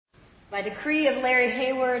By decree of Larry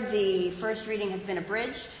Hayward, the first reading has been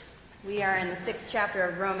abridged. We are in the 6th chapter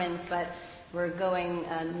of Romans, but we're going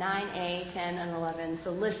 9a, 10, and 11,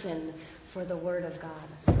 so listen for the word of God.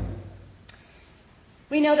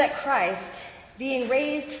 We know that Christ, being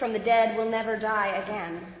raised from the dead, will never die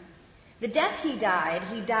again. The death he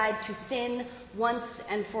died to sin once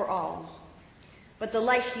and for all. But the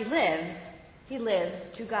life he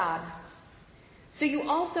lives to God. So you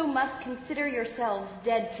also must consider yourselves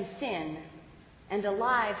dead to sin and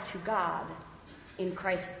alive to God in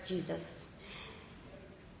Christ Jesus.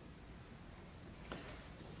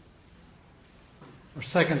 Our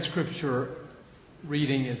second scripture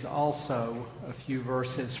reading is also a few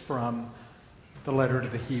verses from the letter to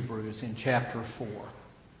the Hebrews in chapter 4.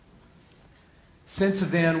 Since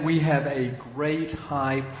then we have a great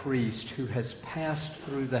high priest who has passed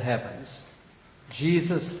through the heavens,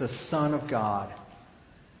 Jesus, the Son of God.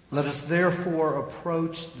 Let us therefore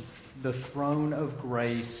approach the throne of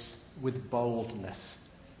grace with boldness,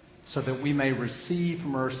 so that we may receive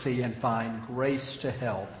mercy and find grace to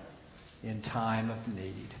help in time of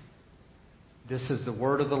need. This is the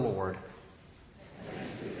word of the Lord.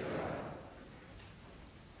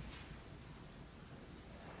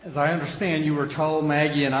 As I understand, you were told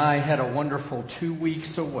Maggie and I had a wonderful 2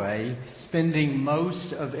 weeks away, spending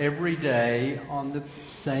most of every day on the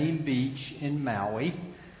same beach in Maui,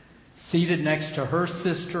 seated next to her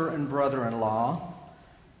sister and brother-in-law,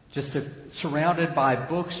 surrounded by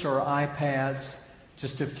books or iPads,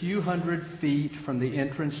 just a few hundred feet from the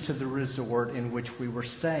entrance to the resort in which we were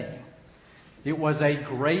staying. It was a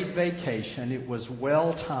great vacation. It was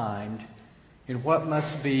well-timed in what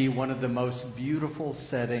must be one of the most beautiful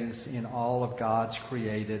settings in all of God's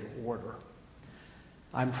created order.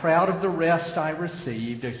 I'm proud of the rest I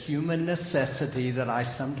received, a human necessity that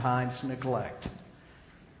I sometimes neglect.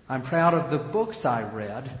 I'm proud of the books I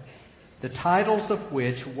read, the titles of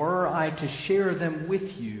which, were I to share them with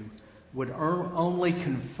you, would only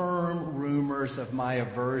confirm rumors of my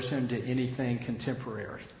aversion to anything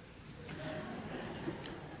contemporary.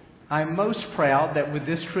 I'm most proud that with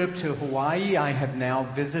this trip to Hawaii, I have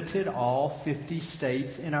now visited all 50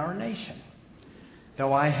 states in our nation,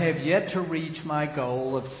 though I have yet to reach my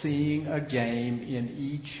goal of seeing a game in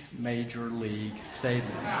each major league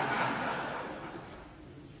stadium.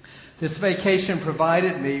 This vacation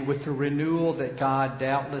provided me with the renewal that God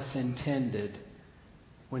doubtless intended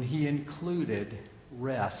when He included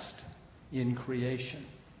rest in creation.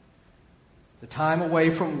 The time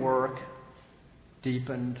away from work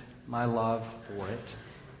deepened my love for it.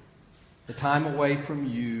 The time away from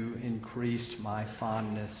you increased my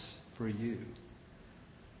fondness for you.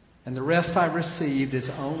 And the rest I received is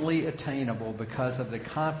only attainable because of the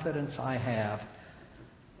confidence I have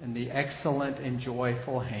in the excellent and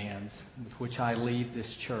joyful hands with which I leave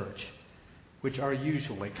this church, which are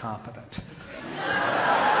usually competent.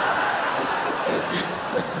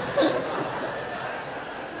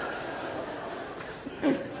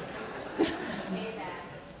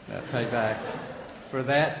 Payback. For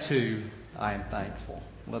that too, I am thankful.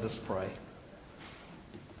 Let us pray.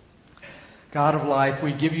 God of life,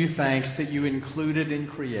 we give you thanks that you included in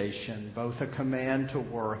creation both a command to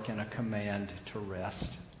work and a command to rest.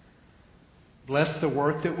 Bless the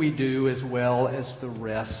work that we do as well as the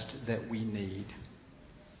rest that we need.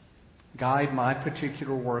 Guide my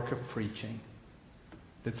particular work of preaching,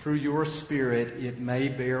 that through your Spirit it may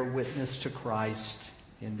bear witness to Christ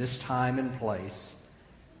in this time and place,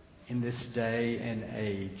 in this day and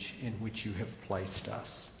age in which you have placed us.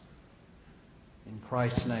 In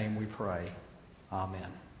Christ's name we pray. Amen.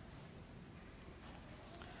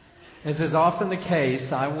 As is often the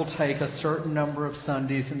case, I will take a certain number of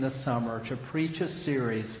Sundays in the summer to preach a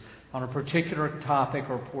series on a particular topic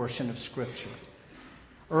or portion of Scripture.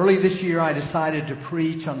 Early this year, I decided to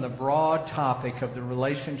preach on the broad topic of the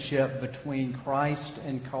relationship between Christ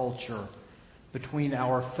and culture, between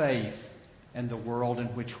our faith and the world in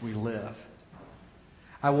which we live.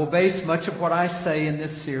 I will base much of what I say in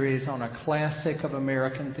this series on a classic of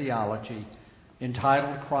American theology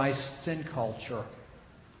entitled Christ and Culture,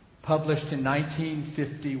 published in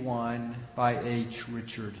 1951 by H.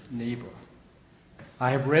 Richard Niebuhr.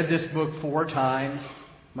 I have read this book 4 times,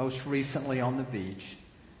 most recently on the beach.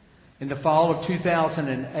 In the fall of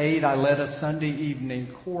 2008, I led a Sunday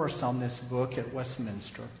evening course on this book at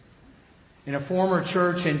Westminster. In a former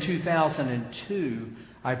church in 2002,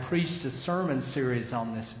 I preached a sermon series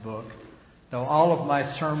on this book, though all of my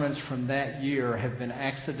sermons from that year have been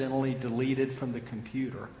accidentally deleted from the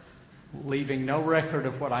computer, leaving no record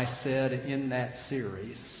of what I said in that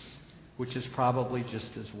series, which is probably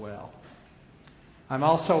just as well. I'm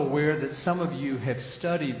also aware that some of you have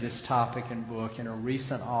studied this topic and book in a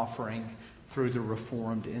recent offering through the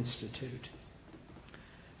Reformed Institute.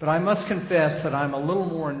 But I must confess that I'm a little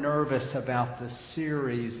more nervous about the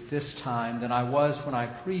series this time than I was when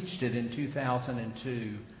I preached it in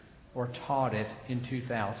 2002 or taught it in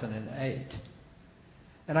 2008.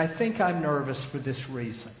 And I think I'm nervous for this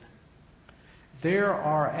reason. There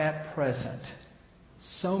are at present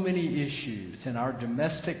so many issues in our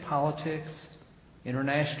domestic politics,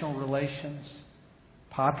 international relations,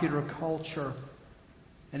 popular culture,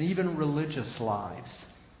 and even religious lives,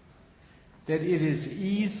 that it is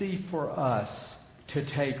easy for us to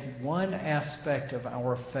take one aspect of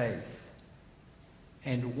our faith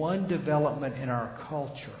and one development in our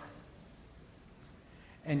culture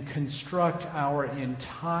and construct our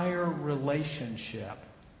entire relationship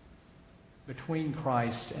between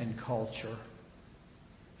Christ and culture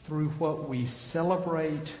through what we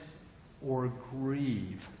celebrate or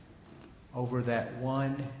grieve over that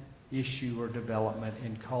one issue or development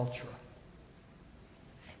in culture.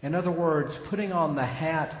 In other words, putting on the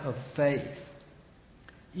hat of faith,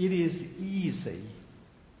 it is easy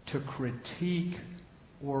to critique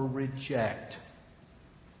or reject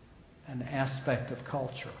an aspect of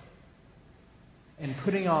culture. And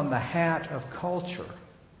putting on the hat of culture,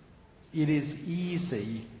 it is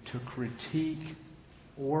easy to critique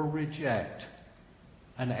or reject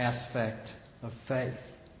an aspect of faith.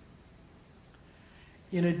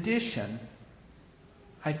 In addition,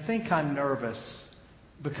 I think I'm nervous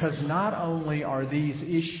because not only are these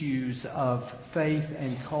issues of faith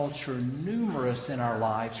and culture numerous in our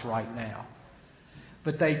lives right now,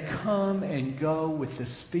 but they come and go with the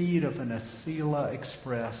speed of an Acela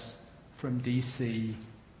Express from D.C.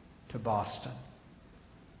 to Boston.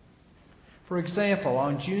 For example,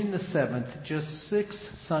 on June the 7th, just 6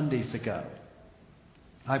 Sundays ago,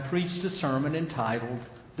 I preached a sermon entitled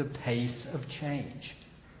The Pace of Change.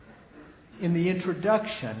 In the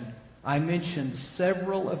introduction, I mentioned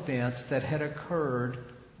several events that had occurred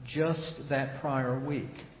just that prior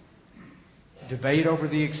week. Debate over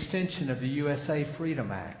the extension of the USA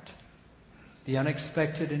Freedom Act, the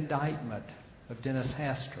unexpected indictment of Dennis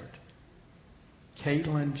Hastert,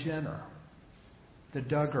 Caitlyn Jenner, the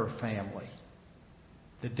Duggar family,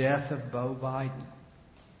 the death of Beau Biden.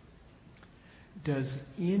 Does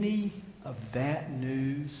any of that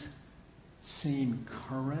news seem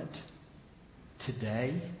current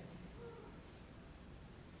today?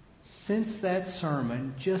 Since that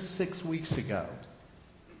sermon just 6 weeks ago,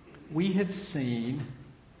 we have seen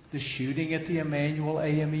the shooting at the Emmanuel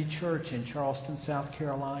AME Church in Charleston, South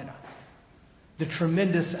Carolina, the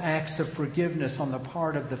tremendous acts of forgiveness on the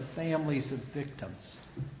part of the families of victims,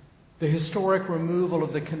 the historic removal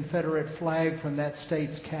of the Confederate flag from that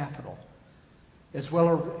state's capital, as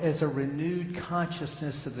well as a renewed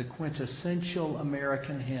consciousness of the quintessential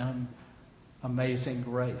American hymn, Amazing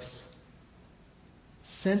Grace.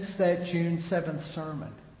 Since that June 7th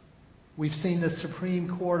sermon, we've seen the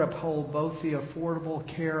Supreme Court uphold both the Affordable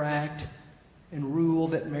Care Act and rule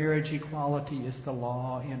that marriage equality is the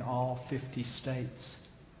law in all 50 states.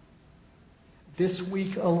 This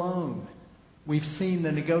week alone, we've seen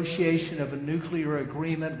the negotiation of a nuclear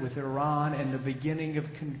agreement with Iran and the beginning of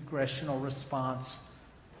congressional response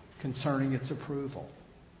concerning its approval.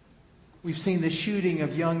 We've seen the shooting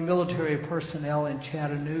of young military personnel in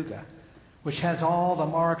Chattanooga, which has all the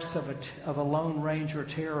marks of a Lone Ranger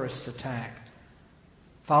terrorist attack,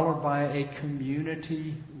 followed by a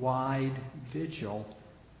community-wide vigil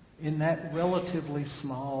in that relatively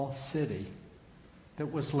small city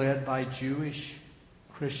that was led by Jewish,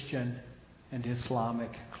 Christian, and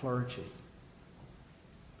Islamic clergy.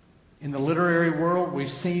 In the literary world, we've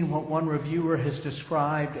seen what one reviewer has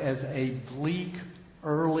described as a bleak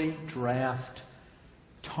early draft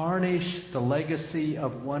tarnish the legacy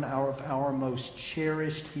of one of our most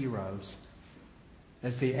cherished heroes,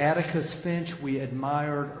 as the Atticus Finch we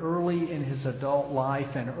admired early in his adult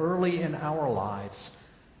life and early in our lives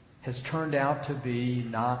has turned out to be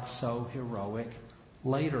not so heroic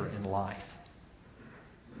later in life.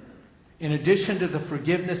 In addition to the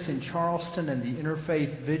forgiveness in Charleston and the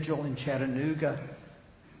interfaith vigil in Chattanooga,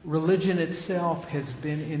 religion itself has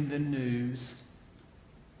been in the news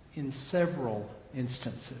in several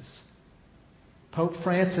instances. Pope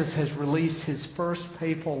Francis has released his first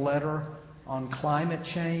papal letter on climate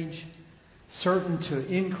change, certain to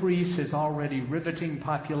increase his already riveting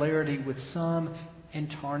popularity with some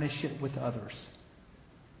and tarnish it with others.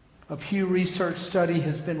 A Pew Research study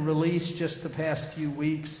has been released just the past few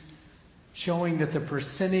weeks showing that the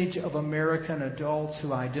percentage of American adults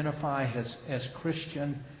who identify as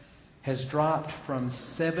Christian has dropped from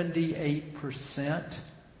 78%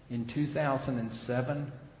 in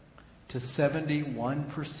 2007 to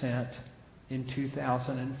 71% in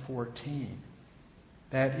 2014.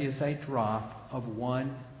 That is a drop of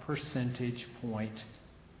 1 percentage point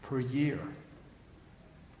per year.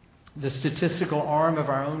 The statistical arm of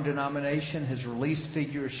our own denomination has released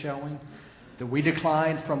figures showing that we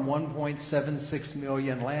declined from 1.76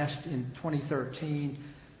 million in 2013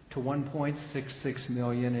 to 1.66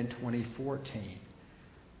 million in 2014,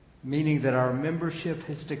 meaning that our membership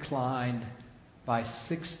has declined by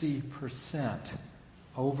 60%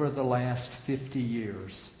 over the last 50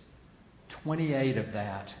 years, 28 of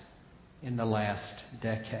that in the last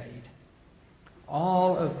decade.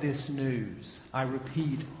 All of this news, I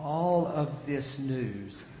repeat, all of this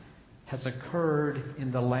news has occurred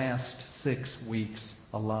in the last 6 weeks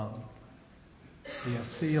alone. The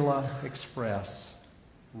Acela Express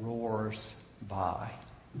roars by.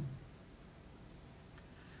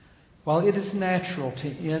 While it is natural to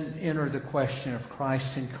enter the question of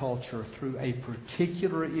Christ and culture through a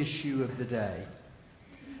particular issue of the day,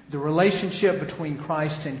 the relationship between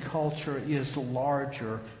Christ and culture is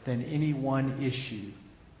larger than any one issue.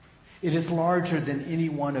 It is larger than any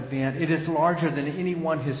one event. It is larger than any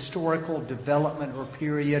one historical development or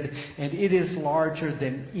period. And it is larger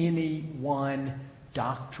than any one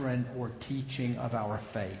doctrine or teaching of our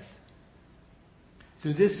faith.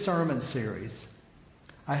 Through this sermon series,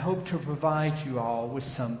 I hope to provide you all with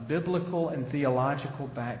some biblical and theological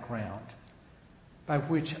background by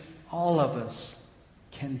which all of us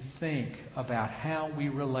can think about how we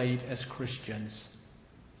relate as Christians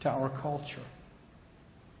to our culture,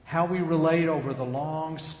 how we relate over the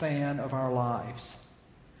long span of our lives,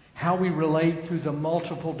 how we relate through the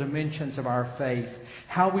multiple dimensions of our faith,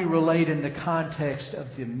 how we relate in the context of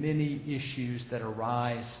the many issues that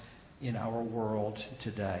arise in our world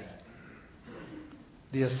today.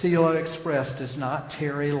 The Acela Express does not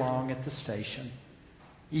tarry long at the station.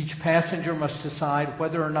 Each passenger must decide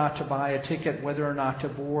whether or not to buy a ticket, whether or not to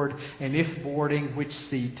board, and if boarding, which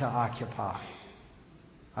seat to occupy.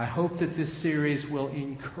 I hope that this series will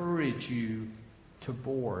encourage you to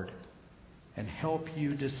board and help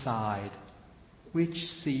you decide which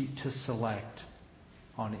seat to select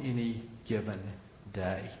on any given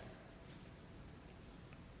day.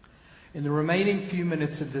 In the remaining few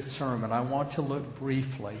minutes of this sermon, I want to look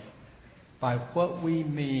briefly by what we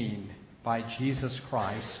mean by Jesus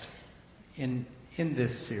Christ in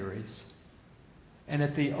this series, and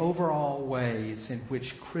at the overall ways in which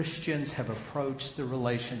Christians have approached the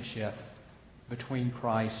relationship between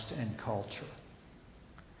Christ and culture.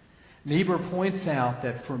 Niebuhr points out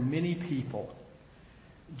that for many people,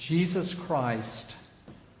 Jesus Christ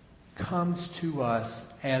comes to us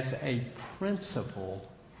as a principle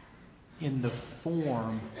in the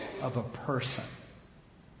form of a person.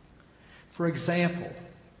 For example,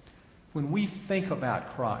 when we think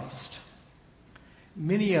about Christ,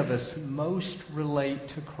 many of us most relate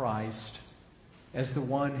to Christ as the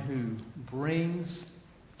one who brings,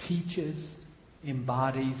 teaches,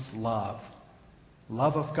 embodies love.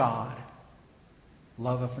 Love of God,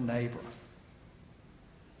 love of neighbor.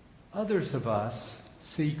 Others of us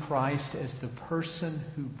see Christ as the person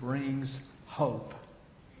who brings hope.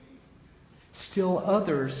 Still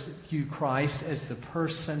others view Christ as the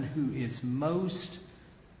person who is most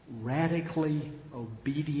radically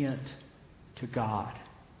obedient to God,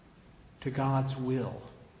 to God's will,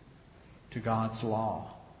 to God's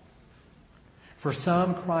law. For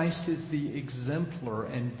some, Christ is the exemplar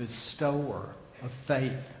and bestower of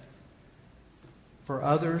faith. For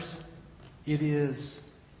others, it is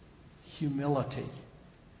humility,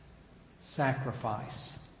 sacrifice,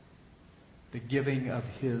 the giving of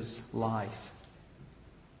His life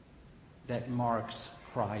that marks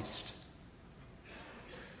Christ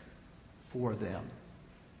for them.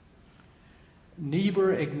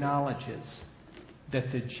 Niebuhr acknowledges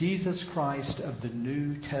that the Jesus Christ of the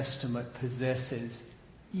New Testament possesses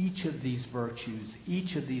each of these virtues,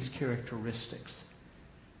 each of these characteristics.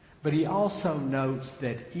 But he also notes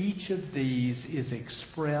that each of these is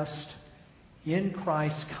expressed in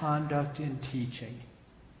Christ's conduct and teaching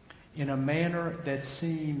in a manner that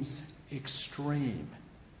seems extreme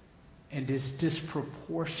and is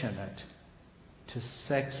disproportionate to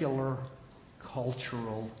secular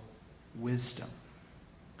cultural wisdom.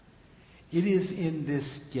 It is in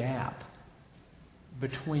this gap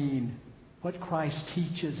between what Christ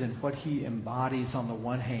teaches and what He embodies on the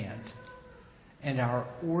one hand, and our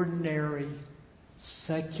ordinary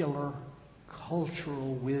secular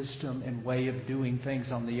cultural wisdom and way of doing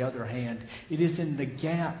things on the other hand. It is in the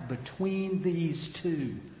gap between these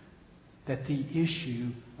two that the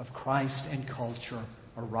issue of Christ and culture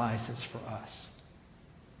arises for us.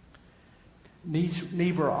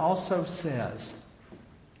 Niebuhr also says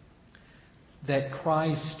that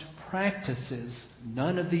Christ practices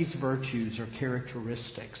none of these virtues or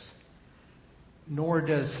characteristics, nor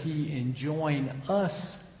does he enjoin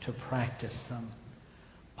us to practice them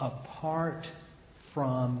apart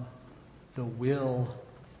from the will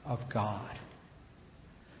of God.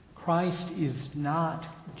 Christ is not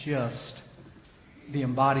just the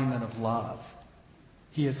embodiment of love.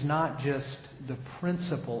 He is not just the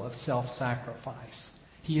principle of self-sacrifice.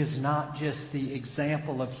 He is not just the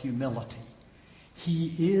example of humility. He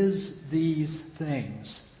is these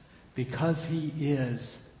things because he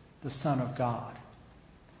is the Son of God.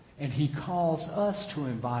 And he calls us to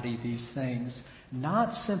embody these things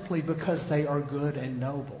not simply because they are good and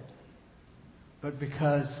noble, but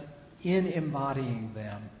because in embodying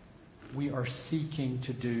them, we are seeking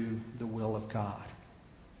to do the will of God.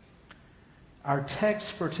 Our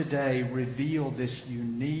texts for today reveal this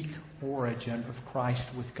unique origin of Christ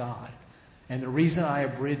with God. And the reason I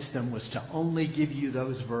abridged them was to only give you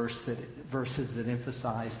those verses that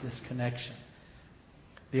emphasize this connection.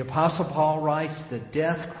 The Apostle Paul writes, "The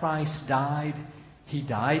death Christ died, he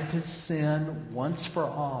died to sin once for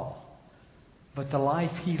all. But the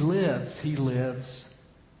life he lives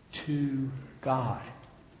to God.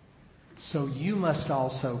 So you must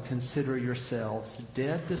also consider yourselves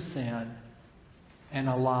dead to sin and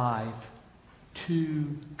alive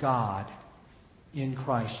to God in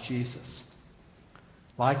Christ Jesus."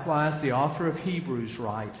 Likewise, the author of Hebrews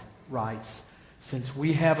writes, "Since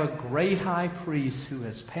we have a great high priest who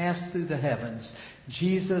has passed through the heavens,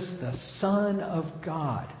 Jesus, the Son of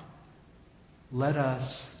God, let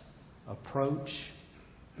us approach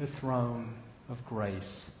the throne of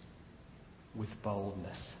grace with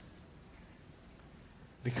boldness."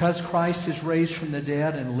 Because Christ is raised from the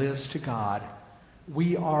dead and lives to God,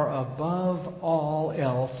 we are above all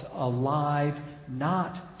else alive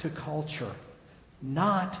not to culture,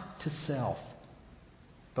 not to self,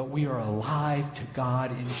 but we are alive to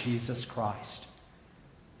God in Jesus Christ.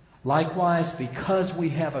 Likewise, because we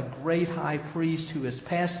have a great high priest who has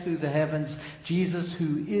passed through the heavens, Jesus,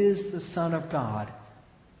 who is the Son of God,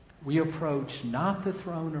 we approach not the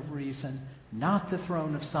throne of reason, not the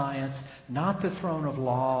throne of science, not the throne of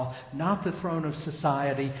law, not the throne of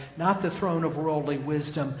society, not the throne of worldly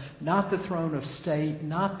wisdom, not the throne of state,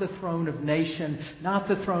 not the throne of nation, not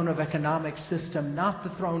the throne of economic system, not the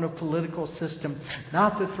throne of political system,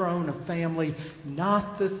 not the throne of family,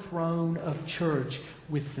 not the throne of church,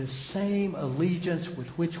 with the same allegiance with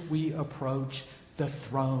which we approach the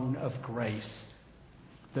throne of grace.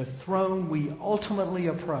 The throne we ultimately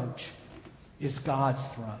approach is God's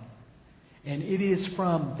throne. And it is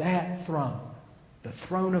from that throne, the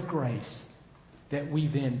throne of grace, that we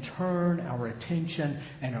then turn our attention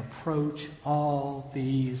and approach all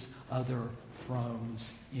these other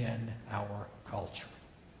thrones in our culture.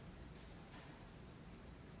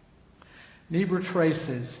 Niebuhr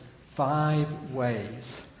traces 5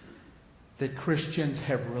 ways that Christians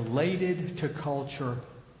have related to culture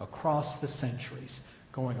across the centuries,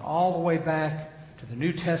 going all the way back to the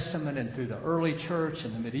New Testament and through the early church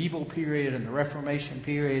and the medieval period and the Reformation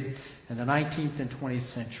period and the 19th and 20th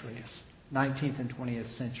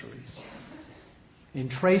centuries. In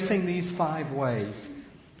tracing these 5 ways,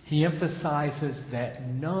 he emphasizes that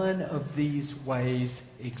none of these ways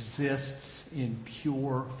exists in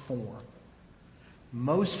pure form.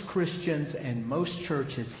 Most Christians and most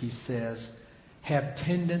churches, he says, have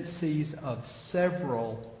tendencies of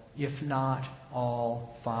several, if not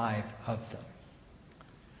all 5 of them.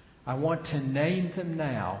 I want to name them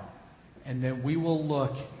now, and then we will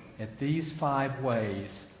look at these 5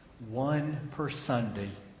 ways, 1 per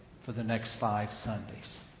Sunday, for the next 5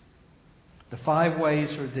 Sundays. The 5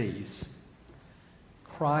 ways are these: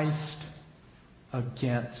 Christ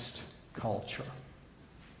against culture,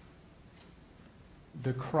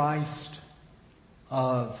 the Christ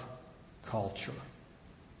of culture,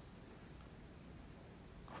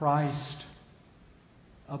 Christ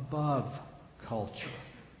above culture,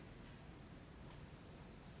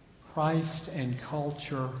 Christ and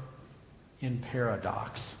culture in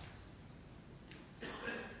paradox,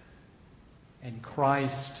 and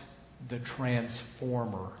Christ, the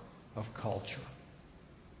transformer of culture.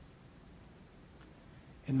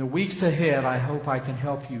 In the weeks ahead, I hope I can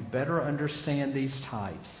help you better understand these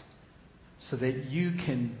types so that you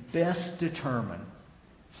can best determine,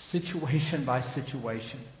 situation by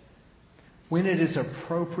situation, when it is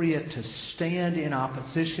appropriate to stand in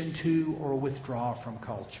opposition to or withdraw from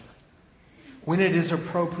culture, when it is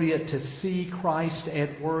appropriate to see Christ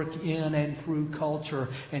at work in and through culture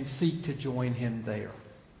and seek to join Him there,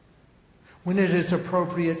 when it is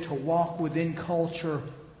appropriate to walk within culture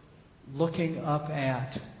looking up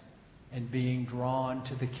at and being drawn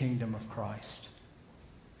to the kingdom of Christ,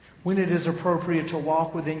 when it is appropriate to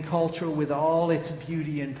walk within culture with all its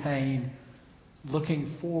beauty and pain,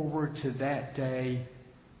 looking forward to that day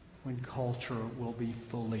when culture will be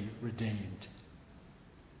fully redeemed,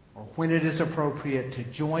 or when it is appropriate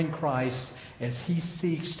to join Christ as He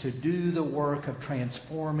seeks to do the work of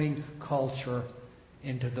transforming culture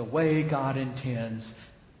into the way God intends,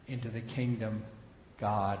 into the kingdom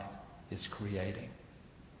God is creating.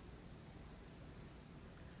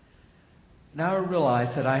 Now I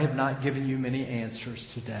realize that I have not given you many answers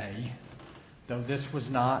today, though this was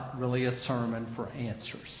not really a sermon for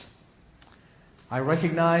answers. I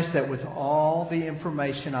recognize that with all the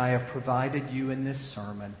information I have provided you in this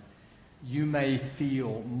sermon, you may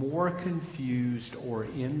feel more confused or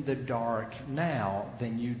in the dark now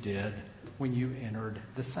than you did when you entered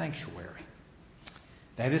the sanctuary.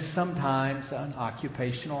 That is sometimes an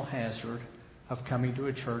occupational hazard of coming to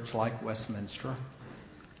a church like Westminster.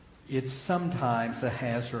 It's sometimes a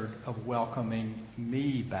hazard of welcoming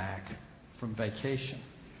me back from vacation.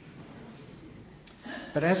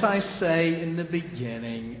 But as I say in the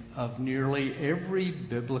beginning of nearly every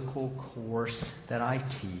biblical course that I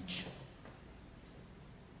teach,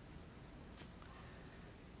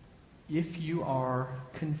 if you are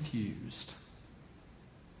confused,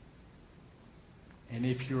 and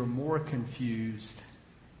if you're more confused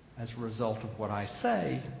as a result of what I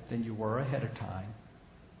say than you were ahead of time,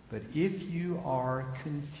 but if you are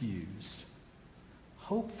confused,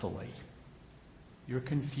 hopefully you're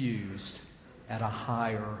confused at a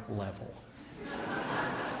higher level.